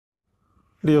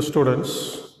Dear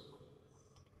students,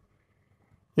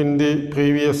 in the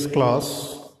previous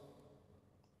class,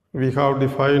 we have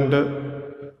defined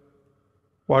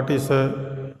what is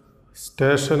a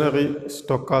stationary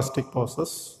stochastic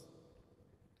process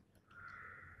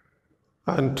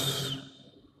and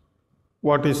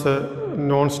what is a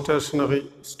non-stationary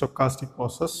stochastic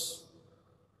process.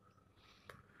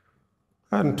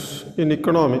 And in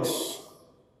economics,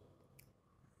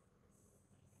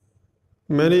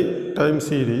 many time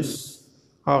series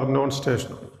are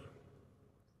non-stationary.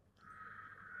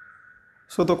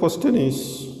 So the question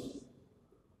is,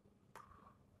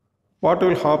 what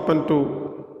will happen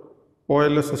to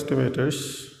OLS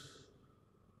estimators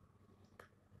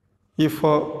if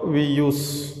we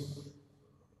use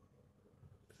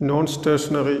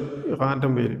non-stationary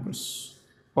random variables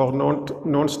or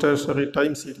non-stationary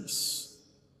time series?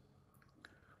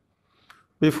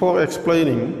 Before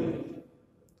explaining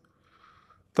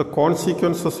the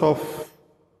consequences of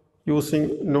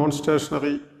using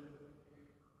non-stationary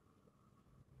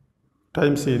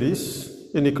time series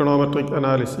in econometric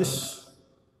analysis,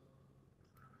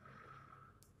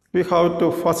 we have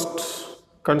to first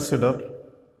consider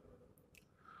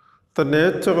the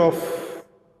nature of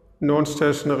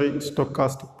non-stationary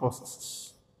stochastic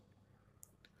processes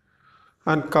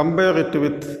and compare it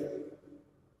with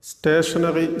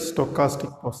stationary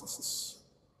stochastic processes.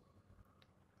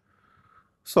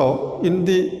 So, in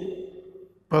the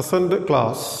present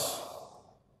class,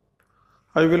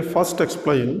 I will first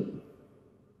explain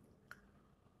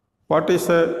what is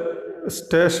a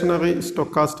stationary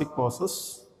stochastic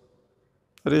process,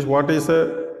 that is, what is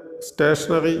a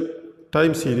stationary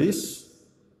time series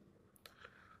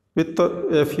with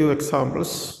a few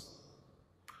examples.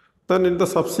 Then in the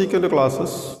subsequent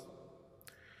classes,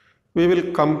 we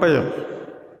will compare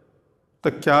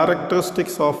the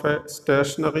characteristics of a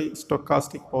stationary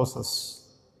stochastic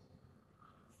process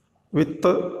with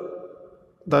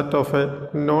that of a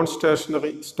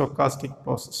non-stationary stochastic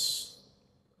process.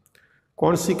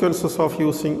 Consequences of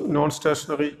using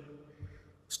non-stationary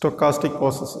stochastic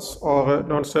processes or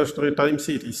non-stationary time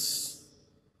series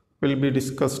will be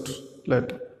discussed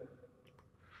later.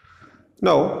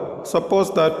 Now,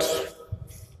 suppose that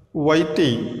Yt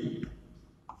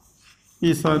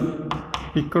is an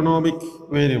economic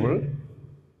variable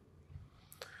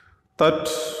that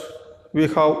we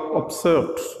have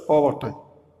observed over time,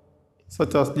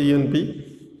 such as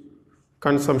GNP,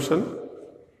 consumption,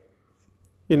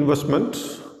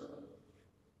 investment,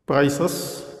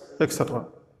 prices, etc.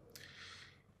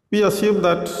 We assume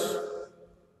that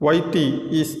Yt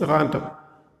is random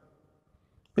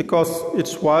because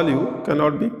its value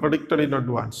cannot be predicted in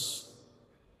advance.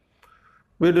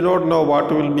 We do not know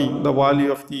what will be the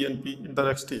value of GNP in the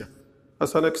next year,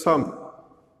 as an example.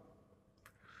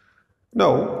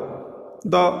 Now,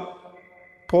 the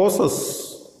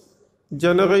process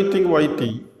generating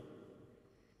Yt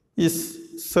is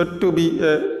said to be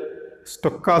a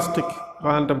stochastic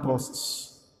random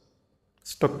process.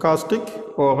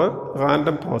 Stochastic or a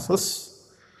random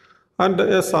process, and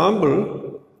a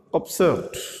sample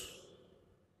observed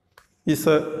is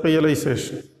a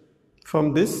realization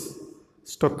from this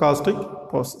stochastic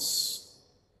process.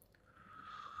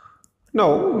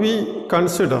 Now we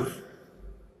consider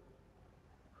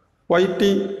Yt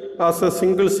as a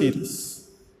single series.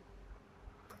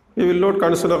 We will not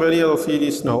consider any other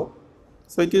series now.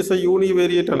 So it is a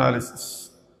univariate analysis.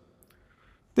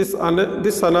 This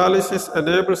analysis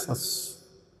enables us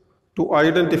to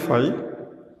identify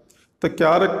the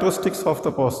characteristics of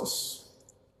the process.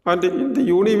 And in the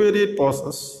univariate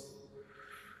process,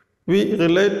 we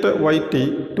relate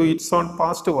Yt to its own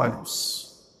past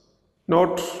values,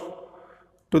 not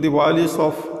to the values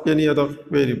of any other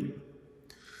variable.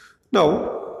 Now,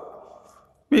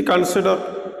 we consider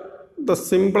the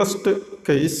simplest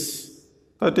case,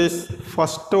 that is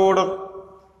first order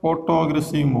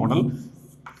autoregressive model,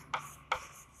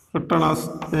 written as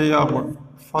AR1,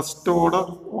 first order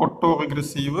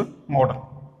autoregressive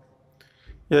model,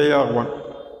 AR1.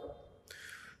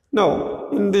 Now,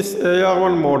 in this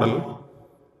AR1 model,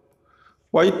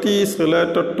 Yt is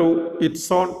related to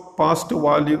its own past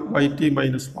value Yt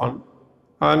minus 1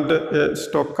 and a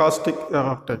stochastic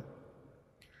error time.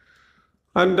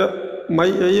 And my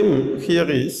aim here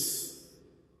is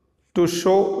to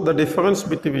show the difference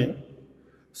between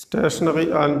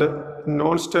stationary and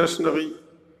non-stationary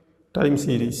time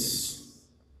series.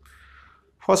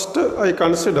 First, I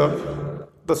consider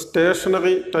the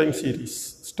stationary time series,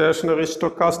 stationary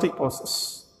stochastic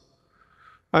process,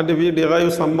 and we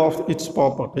derive some of its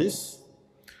properties.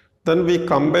 Then we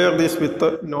compare this with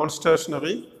the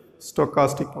non-stationary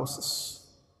stochastic process.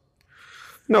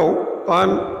 Now, an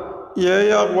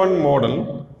AR1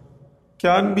 model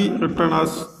can be written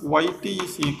as yt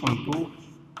is equal to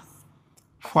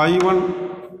phi 1,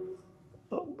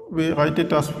 we write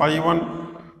it as phi 1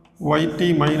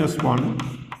 yt minus 1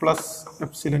 plus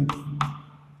epsilon t.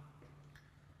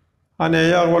 An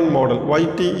AR1 model,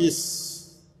 yt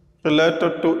is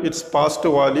related to its past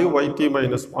value yt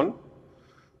minus 1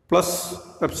 plus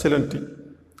epsilon t.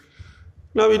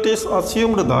 Now it is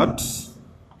assumed that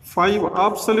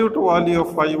absolute value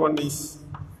of phi 1 is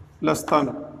less than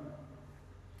 1.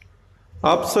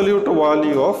 Absolute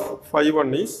value of phi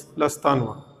 1 is less than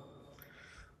 1.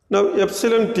 Now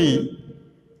epsilon t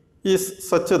is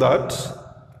such that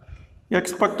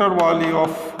expected value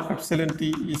of epsilon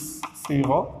t is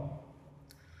 0.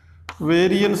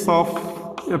 Variance of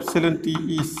epsilon t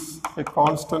is a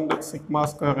constant sigma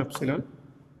square epsilon,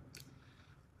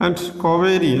 and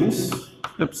covariance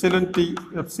epsilon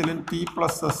t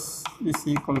plus s is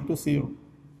equal to 0.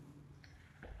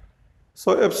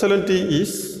 So epsilon t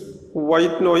is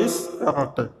white noise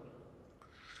error time.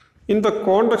 In the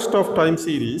context of time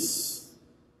series,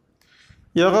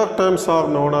 error terms are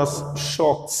known as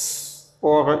shocks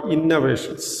or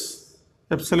innovations.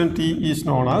 Epsilon t is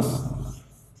known as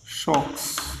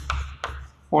shocks,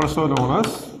 also known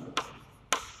as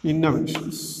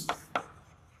innovations.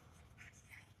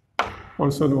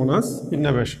 Also known as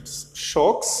innovations.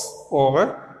 Shocks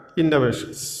or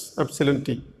innovations. Epsilon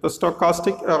t, the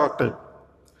stochastic error time.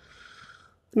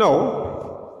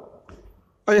 Now,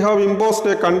 I have imposed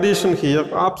a condition here.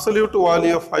 Absolute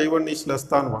value of phi 1 is less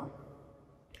than 1.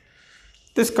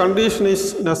 This condition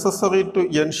is necessary to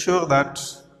ensure that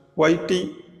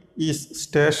yt is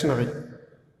stationary.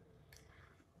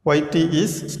 Yt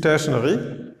is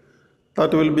stationary.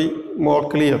 That will be more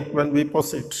clear when we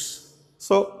proceed.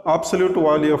 So, absolute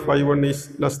value of phi 1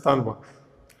 is less than 1.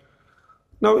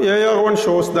 Now, AR1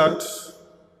 shows that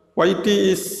yt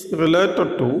is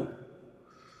related to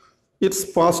its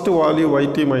past value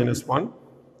yt minus 1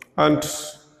 and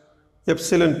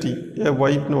epsilon t, a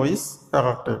white noise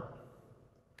error time.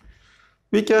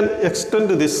 We can extend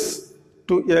this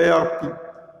to ARP,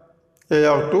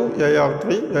 AR2,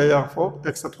 AR3, AR4,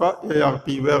 etc., ARP,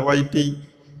 where yt,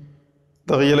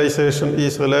 the realization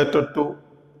is related to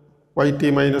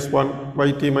yt minus 1,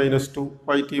 yt minus 2,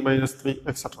 yt minus 3,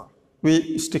 etc.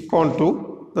 We stick on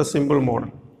to the simple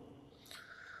model.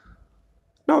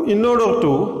 Now, in order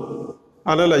to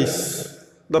analyze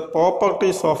the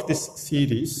properties of this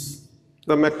series,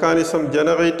 the mechanism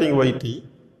generating yt,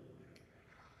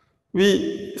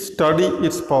 we study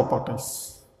its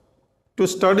properties. To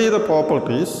study the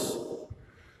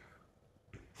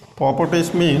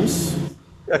properties means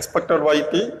expected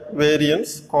yt,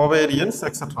 variance, covariance,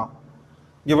 etc.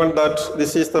 Given that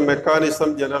this is the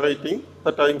mechanism generating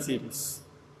the time series,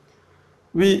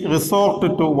 we resort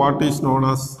to what is known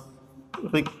as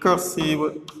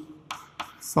recursive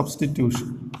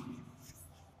substitution.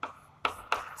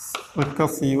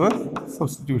 Recursive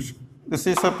substitution. This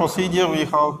is a procedure we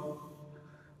have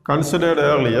considered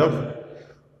earlier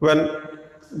when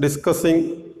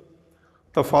discussing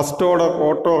the first order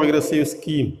autoregressive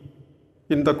scheme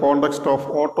in the context of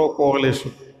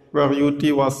autocorrelation, where ut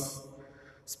was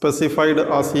specified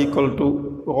as equal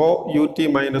to rho ut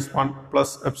minus 1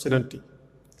 plus epsilon t.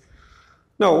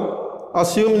 Now,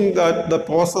 assuming that the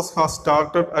process has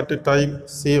started at a time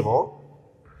 0,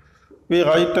 we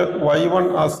write y1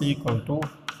 as equal to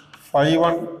phi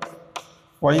 1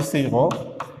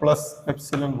 y0 plus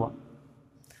epsilon 1.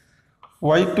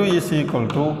 y2 is equal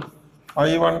to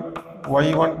phi 1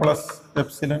 y1 plus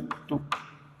epsilon 2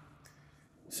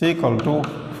 is equal to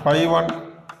phi 1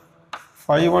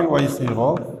 y0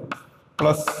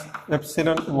 plus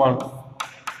epsilon 1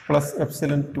 plus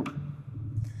epsilon 2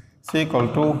 is equal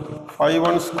to phi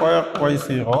 1 square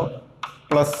y0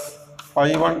 plus phi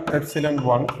 1 epsilon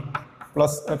 1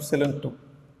 plus epsilon 2.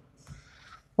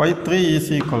 y3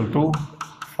 is equal to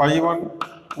phi 1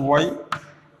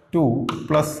 y2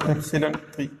 plus epsilon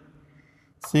 3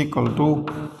 is equal to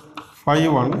phi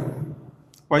 1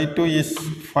 y2 is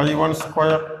phi 1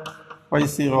 square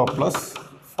y0 plus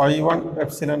phi 1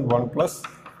 epsilon 1 plus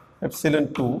epsilon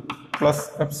 2 plus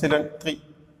epsilon 3.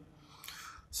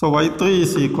 So y3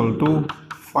 is equal to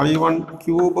phi 1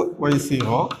 cube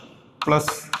y0 plus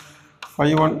phi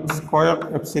 1 square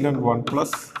epsilon 1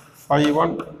 plus phi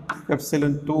 1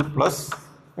 epsilon 2 plus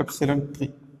epsilon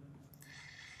 3.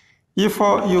 If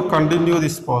you continue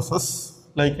this process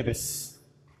like this,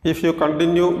 if you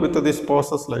continue with this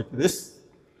process like this,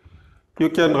 you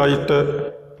can write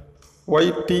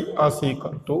yt as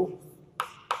equal to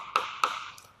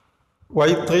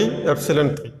y3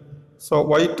 epsilon 3. So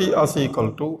yt as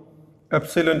equal to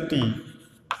epsilon t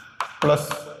plus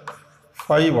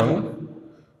phi 1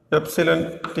 epsilon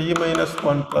t minus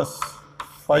 1 plus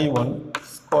phi 1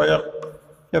 square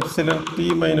epsilon t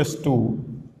minus 2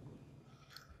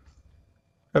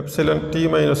 epsilon t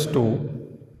minus 2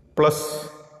 plus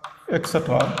etc.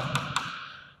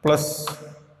 plus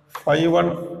phi 1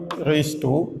 raised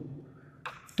to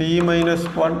t minus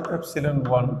 1 epsilon 1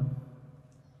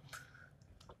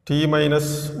 t minus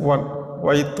 1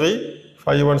 y3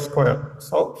 phi 1 square.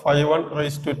 So phi 1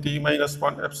 raised to t minus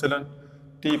 1 epsilon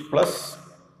t plus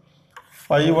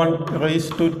phi 1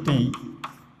 raised to t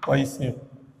y0.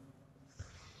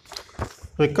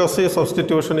 Recursive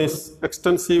substitution is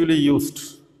extensively used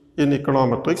in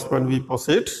econometrics when we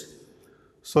proceed.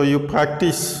 So you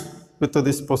practice with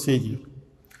this procedure.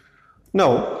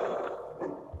 Now,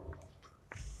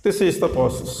 this is the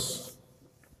process.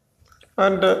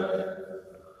 And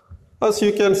as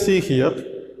you can see here,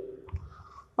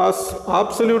 as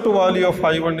absolute value of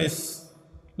phi 1 is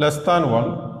less than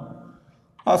 1,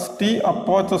 as t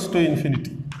approaches to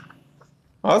infinity,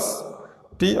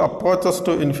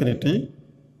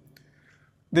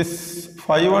 this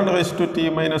phi 1 raised to t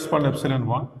minus 1 epsilon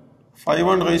 1, phi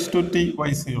 1 raised to t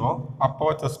y0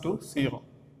 approaches to 0.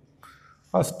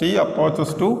 As t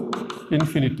approaches to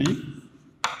infinity,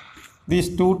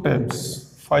 these two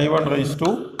terms, phi 1 raised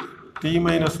to t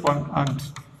minus 1 and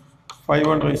phi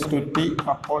 1 raised to t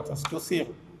approaches to 0.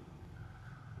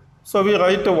 So we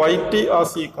write yt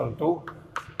as equal to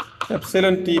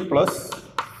epsilon t plus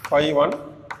phi 1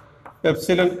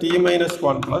 epsilon t minus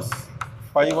 1 plus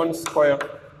phi 1 square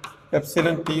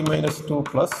epsilon t minus 2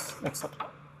 plus etc.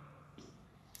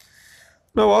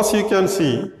 Now as you can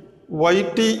see,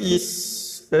 yt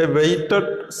is a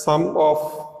weighted sum of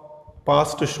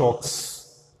past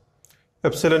shocks.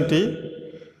 Epsilon t,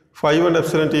 phi 1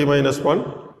 epsilon t minus 1,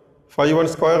 phi 1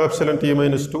 square epsilon t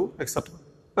minus 2, etc.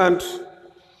 And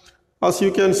as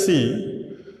you can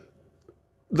see,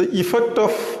 the effect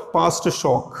of past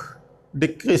shock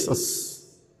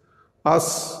decreases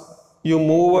as you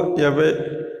move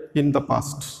away in the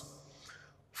past.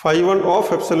 Phi 1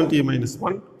 of epsilon t minus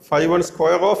 1, phi 1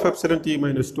 square of epsilon t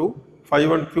minus 2, phi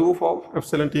 1 cube of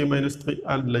epsilon t minus 3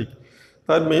 and like.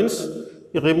 That means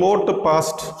remote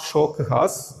past shock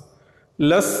has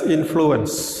less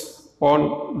influence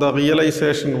on the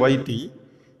realization yt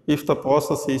if the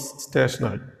process is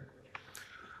stationary.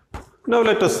 Now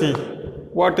let us see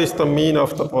what is the mean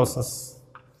of the process.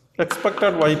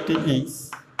 Expected yt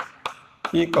is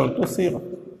equal to 0,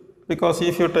 because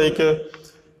if you take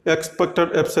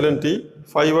expected epsilon t,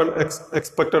 phi 1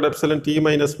 expected epsilon t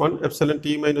minus 1, epsilon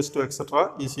t minus 2,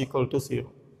 etc. is equal to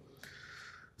 0.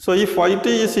 So if yt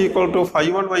is equal to phi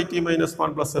 1 yt minus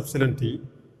 1 plus epsilon t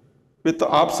with the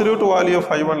absolute value of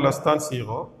phi 1 less than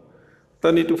 0,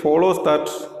 then it follows that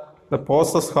the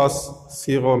process has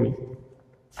 0 mean.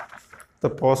 The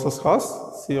process has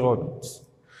 0 means.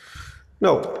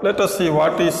 Now let us see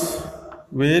what is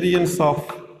variance of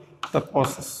the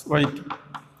process yt.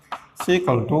 Is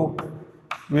equal to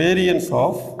variance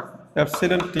of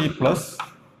epsilon t plus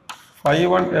phi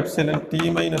 1 epsilon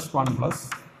t minus 1 plus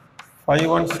phi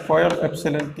 1 square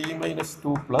epsilon t minus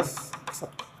 2 plus etc.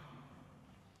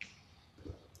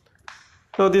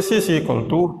 So this is equal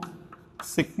to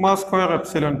sigma square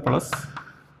epsilon plus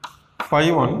phi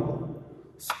 1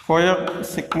 square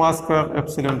sigma square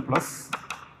epsilon plus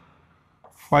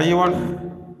phi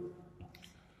 1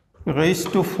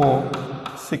 raised to 4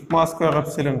 sigma square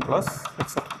epsilon plus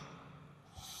etc.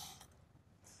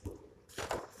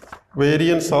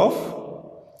 Variance of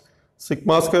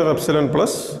sigma square epsilon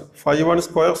plus phi 1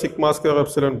 square sigma square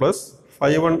epsilon plus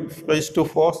phi 1 raised to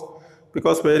 4,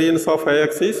 because variance of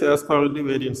Ax is A square into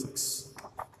variance x.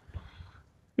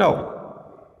 Now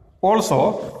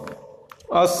also,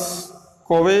 as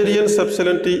covariance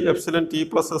epsilon t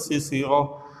plus s is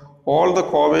 0, all the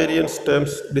covariance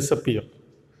terms disappear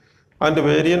and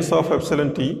variance of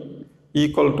epsilon t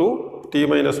equal to t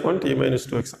minus 1, t minus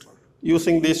 2, etc.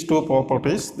 Using these two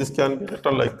properties, this can be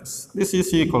written like this. This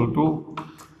is equal to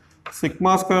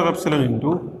sigma square epsilon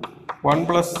into 1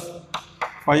 plus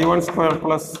phi 1 square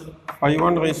plus phi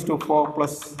 1 raised to 4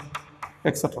 plus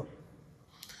etc.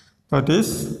 That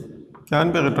is,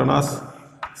 can be written as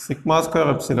sigma square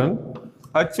epsilon.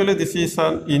 Actually, this is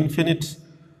an infinite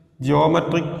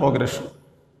geometric progression.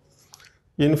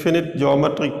 Infinite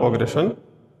geometric progression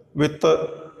with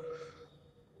the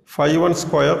phi 1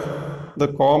 square, the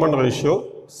common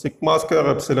ratio, sigma square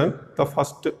epsilon, the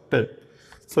first term.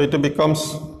 So it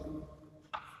becomes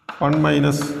 1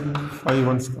 minus phi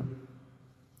 1 square.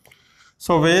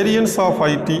 So variance of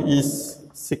it is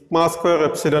sigma square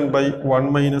epsilon by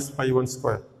 1 minus phi 1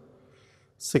 square.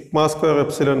 sigma square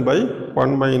epsilon by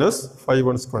 1 minus phi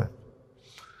 1 square.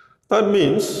 That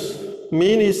means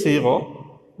mean is 0,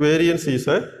 variance is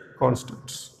a constant.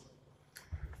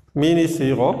 Mean is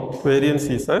 0, variance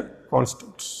is a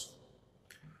constant.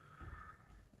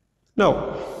 Now,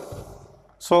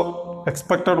 so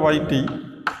expected yt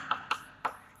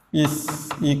is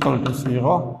equal to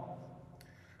 0.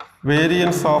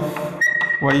 Variance of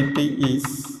yt is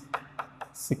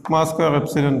sigma square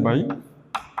epsilon by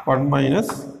 1 minus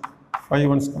phi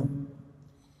 1 square.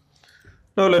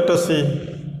 Now let us see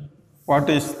what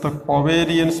is the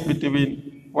covariance between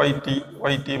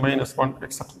yt minus 1,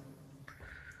 etc.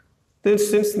 Then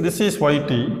since this is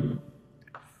yt,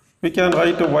 we can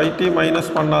write yt minus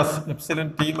 1 as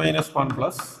epsilon t minus 1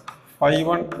 plus phi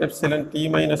 1 epsilon t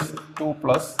minus 2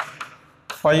 plus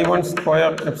phi 1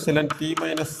 square epsilon t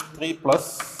minus 3 plus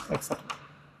etc.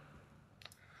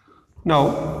 Now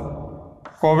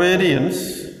covariance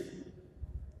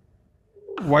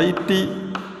yt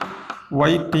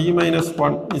minus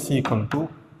 1 is equal to,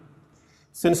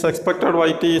 since expected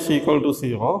yt is equal to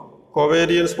 0,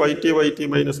 covariance yt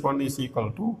minus 1 is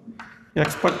equal to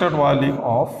expected value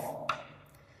of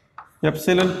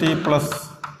epsilon t plus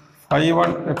phi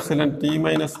 1 epsilon t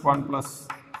minus 1 plus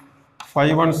phi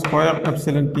 1 square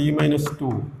epsilon t minus 2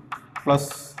 plus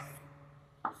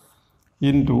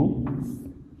into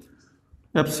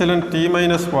epsilon t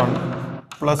minus 1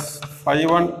 plus phi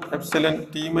 1 epsilon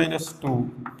t minus 2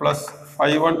 plus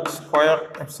phi 1 square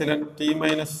epsilon t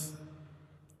minus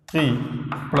 3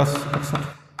 plus etc.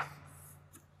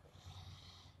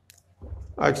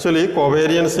 Actually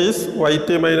covariance is yt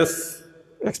minus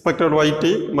expected yt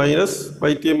minus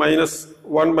yt minus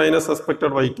 1 minus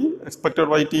expected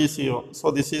yt is 0. So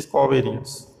this is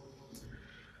covariance.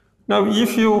 Now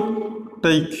if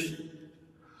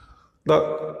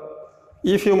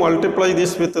you multiply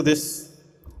this with this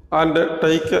and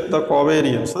take the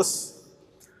covariances,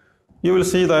 you will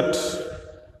see that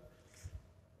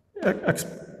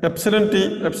epsilon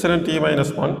t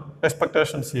minus 1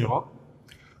 expectation 0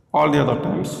 all the other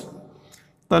terms,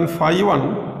 then phi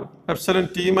 1 epsilon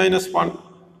t minus 1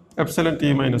 epsilon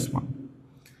t minus 1.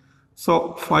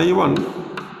 So phi 1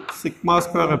 sigma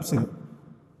square epsilon,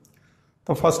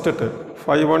 the first term,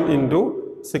 phi 1 into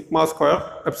sigma square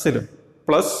epsilon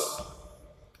plus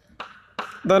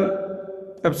then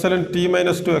epsilon t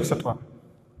minus 2 etc.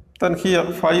 Then here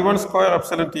phi 1 square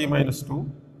epsilon t minus 2,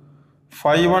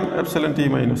 phi 1 epsilon t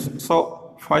minus,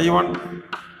 so phi 1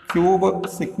 cube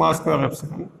sigma square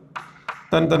epsilon.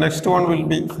 Then the next one will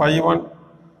be phi 1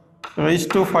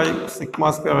 raised to 5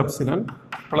 sigma square epsilon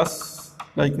plus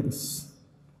like this.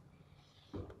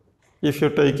 If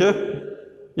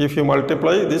you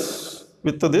multiply this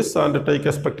with this and take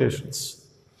expectations,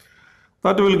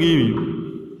 that will give you,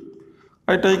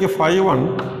 I take a phi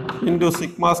 1 into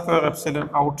sigma square epsilon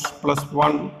out plus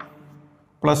 1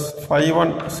 plus phi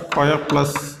 1 square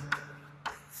plus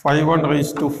phi 1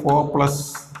 raised to 4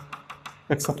 plus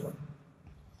etc.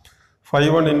 Phi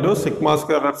 1 into sigma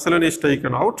square epsilon is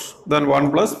taken out, then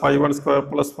 1 plus phi 1 square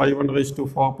plus phi 1 raised to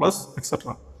 4 plus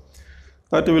etc.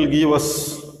 That will give us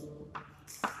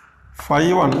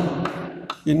phi 1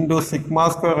 into sigma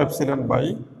square epsilon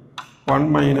by 1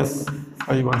 minus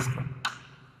phi 1 square.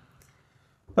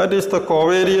 That is the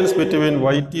covariance between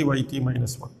yt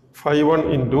minus 1. Phi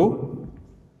 1 into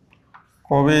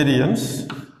covariance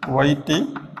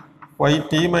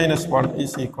yt minus 1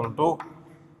 is equal to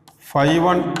phi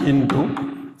 1 into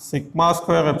sigma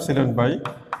square epsilon by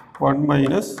 1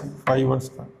 minus phi 1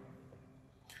 square.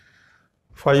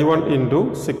 Phi 1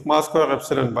 into sigma square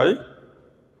epsilon by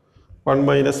 1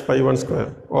 minus phi 1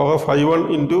 square, or phi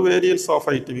 1 into variance of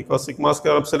it, because sigma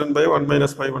square epsilon by 1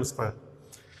 minus phi 1 square.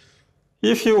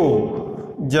 If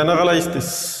you generalize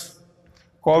this,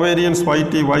 covariance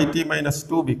yt minus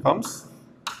 2 becomes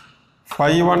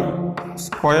phi 1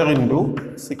 square into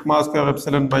sigma square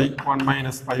epsilon by 1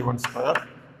 minus phi 1 square.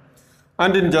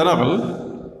 And in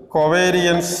general,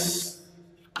 covariance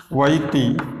yt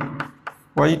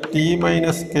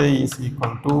minus k is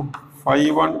equal to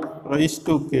phi 1 raised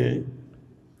to k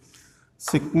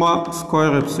sigma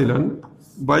square epsilon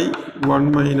by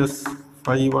 1 minus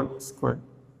phi 1 square.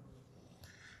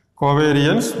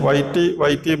 Covariance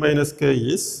yt minus k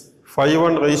is phi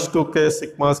 1 raised to k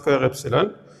sigma square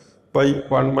epsilon by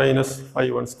 1 minus phi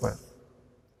 1 square.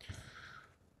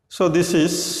 So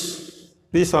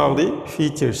these are the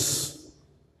features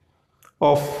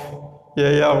of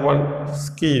AR1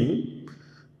 scheme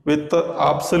with the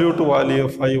absolute value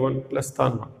of phi 1 less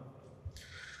than 1.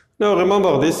 Now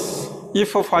remember this,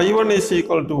 if phi 1 is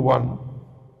equal to 1,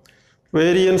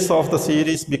 variance of the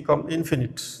series become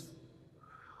infinite.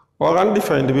 or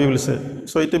undefined, we will say.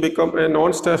 So it will become a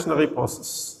non-stationary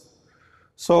process.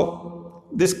 So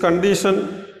this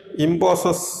condition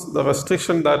imposes the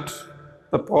restriction that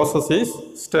the process is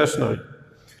stationary.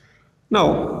 Now,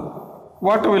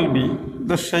 what will be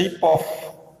the shape of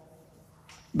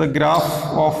the graph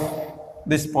of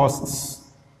this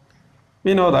process?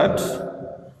 We know that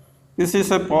this is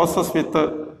a process with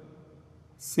a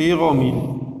zero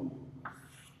mean.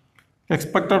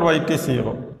 Expected yt is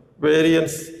 0.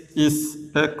 Variance is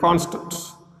a constant.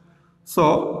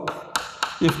 So,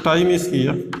 if time is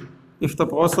here, if the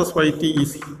process yt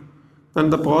is here, then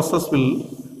the process will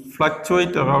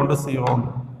fluctuate around 0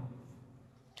 mean.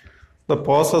 The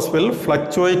process will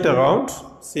fluctuate around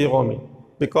 0 mean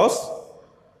because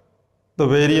the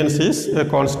variance is a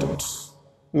constant.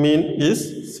 Mean is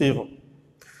 0.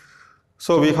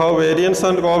 So we have variance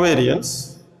and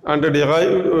covariance, and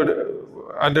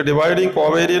dividing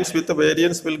covariance with the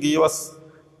variance will give us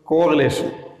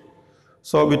correlation.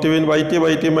 So between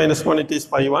yt minus 1 it is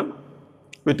phi 1,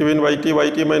 between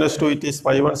yt minus 2 it is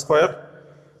phi 1 square,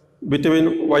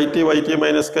 between yt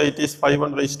minus k it is phi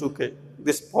 1 raised to k.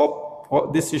 This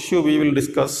issue we will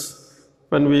discuss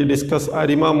when we discuss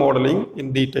ARIMA modeling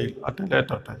in detail at a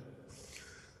later time.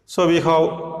 So we have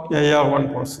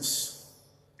AR1 process.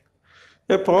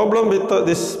 A problem with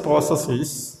this process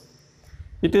is,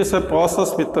 it is a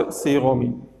process with a zero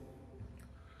mean.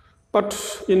 But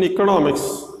in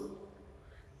economics,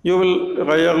 you will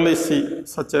rarely see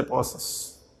such a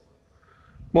process.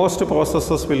 Most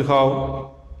processes will have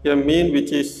a mean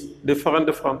which is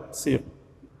different from zero.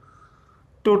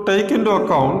 To take into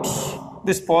account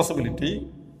this possibility,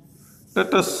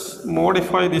 let us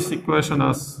modify this equation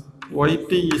as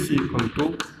yt is equal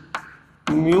to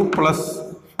mu plus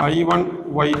phi 1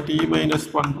 yt minus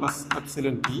 1 plus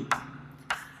epsilon t.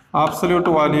 Absolute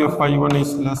value of phi 1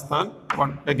 is less than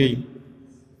 1 again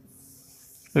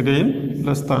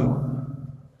less than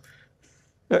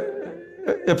 1.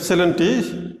 Epsilon t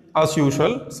as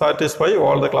usual satisfy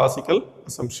all the classical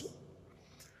assumptions.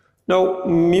 Now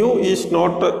mu is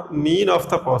not the mean of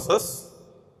the process.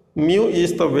 Mu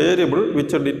is the variable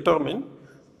which determines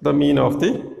the mean of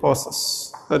the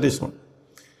process. That is one.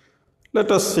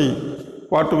 Let us see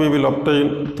what we will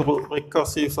obtain through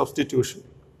recursive substitution.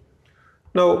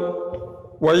 Now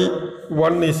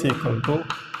y1 is equal to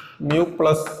mu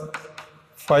plus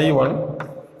phi 1,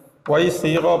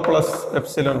 y0 plus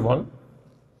epsilon 1,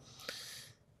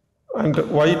 and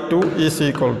y2 is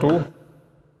equal to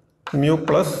mu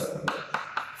plus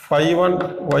phi 1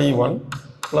 y1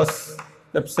 plus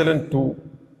epsilon 2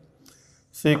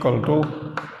 is equal to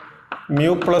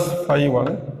mu plus phi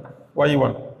 1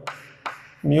 y1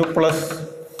 mu plus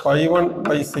phi 1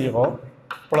 y0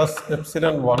 plus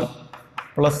epsilon 1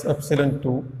 plus epsilon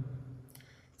 2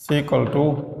 is equal to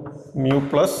mu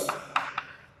plus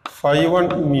phi 1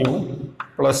 mu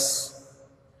plus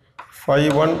phi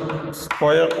 1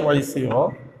 square y0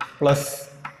 plus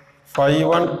phi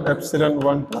 1 epsilon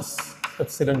 1 plus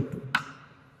epsilon 2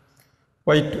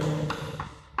 y2.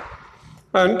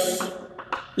 And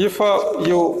if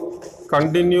you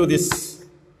continue this,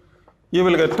 you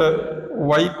will get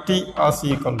yt as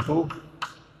equal to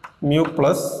mu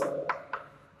plus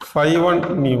phi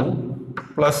 1 mu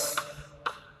plus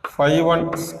phi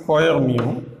 1 square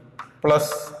mu plus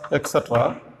etc.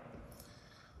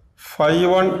 phi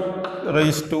 1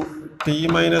 raised to t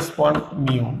minus 1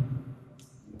 mu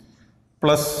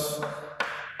plus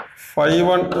phi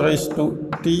 1 raised to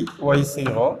t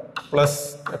y0 plus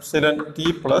epsilon t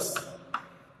plus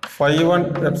phi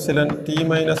 1 epsilon t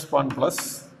minus 1 plus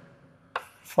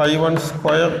phi 1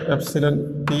 square epsilon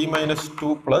t minus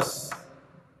 2 plus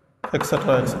etc.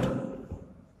 etc.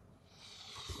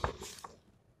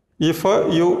 If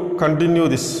you continue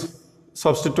this,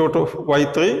 substitute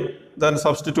y3, then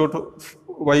substitute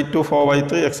y2 for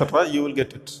y3, etc., you will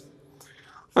get it.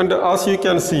 And as you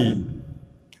can see,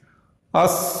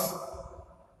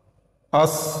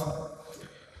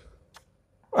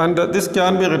 and this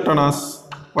can be written as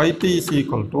yt is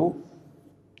equal to,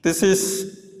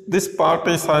 this part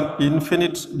is an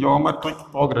infinite geometric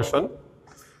progression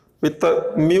with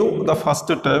the mu the first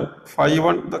term, phi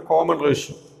 1 the common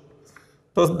ratio.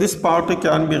 So this part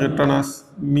can be written as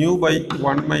mu by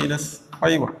 1 minus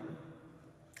phi 1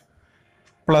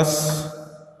 plus,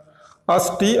 as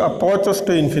t approaches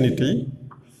to infinity,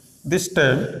 this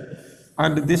term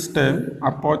and this term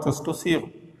approaches to 0.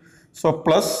 So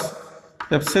plus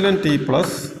epsilon t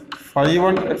plus phi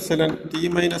 1 epsilon t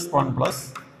minus 1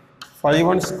 plus phi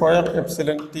 1 square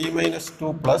epsilon t minus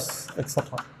 2 plus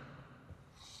etc.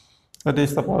 That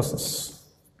is the process.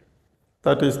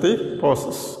 That is the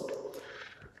process.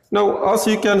 Now as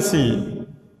you can see,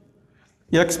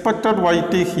 Expected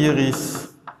yt here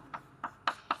is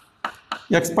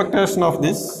expectation of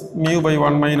this mu by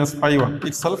 1 minus phi 1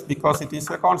 itself, because it is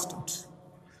a constant,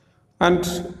 and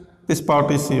this part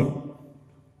is 0.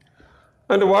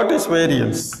 And what is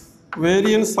variance?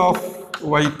 Variance of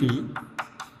yt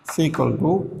is equal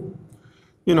to,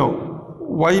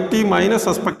 yt minus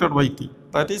expected yt.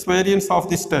 That is variance of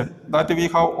this term that we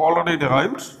have already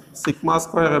derived, sigma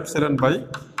square epsilon by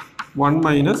 1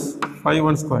 minus phi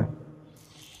 1 square.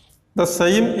 The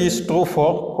same is true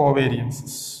for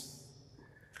covariances.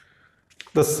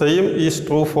 The same is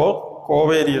true for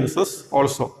covariances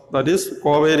also. That is,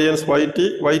 covariance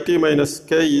yt minus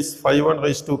k is phi 1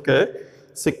 raised to k,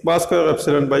 sigma square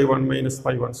epsilon by 1 minus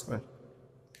phi 1 square.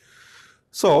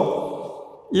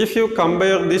 So, if you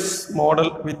compare this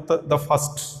model with the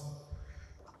first,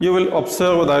 you will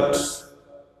observe that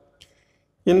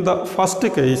in the first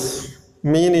case,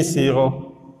 mean is 0.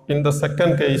 In the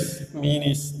second case, mean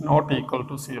is not equal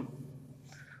to 0.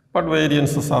 But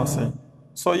variances are same.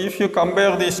 So, if you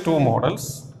compare these two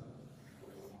models,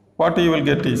 what you will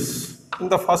get is, in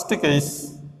the first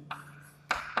case,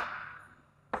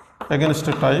 against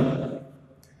time,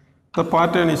 the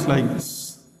pattern is like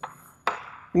this.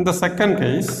 In the second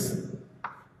case,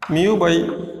 mu by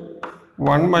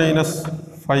 1 minus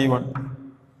phi 1,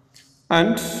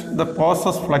 and the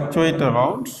process fluctuates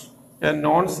around a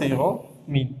non-zero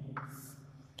mean.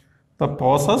 The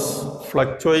process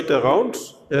fluctuates around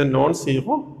a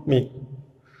non-zero mean.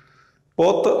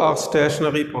 Both are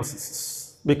stationary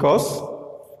processes, because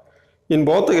in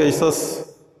both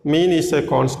cases mean is a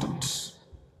constant,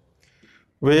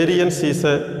 variance is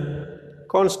a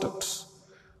constant,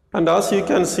 and as you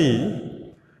can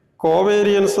see,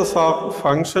 covariances are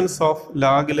functions of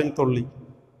lag length only.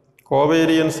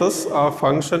 Covariances are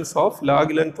functions of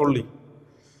lag length only,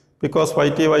 because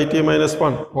yt minus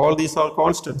 1, all these are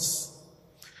constants.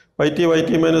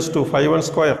 Yt minus 2, phi 1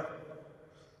 square,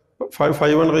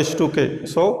 phi 1 raised to k.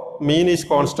 So, mean is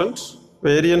constant,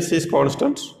 variance is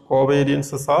constant,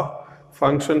 covariances are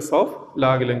functions of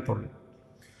lag length only.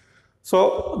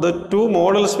 So, the two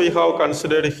models we have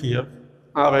considered here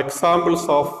are examples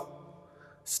of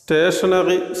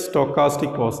stationary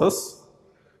stochastic process.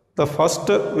 The first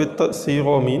with the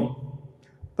zero mean,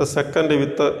 the second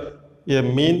with a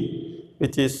mean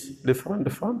which is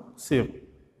different from 0.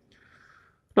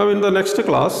 Now, in the next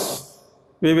class,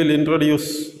 we will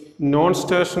introduce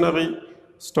non-stationary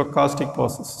stochastic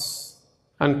processes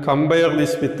and compare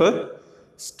this with the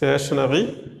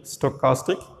stationary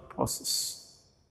stochastic process.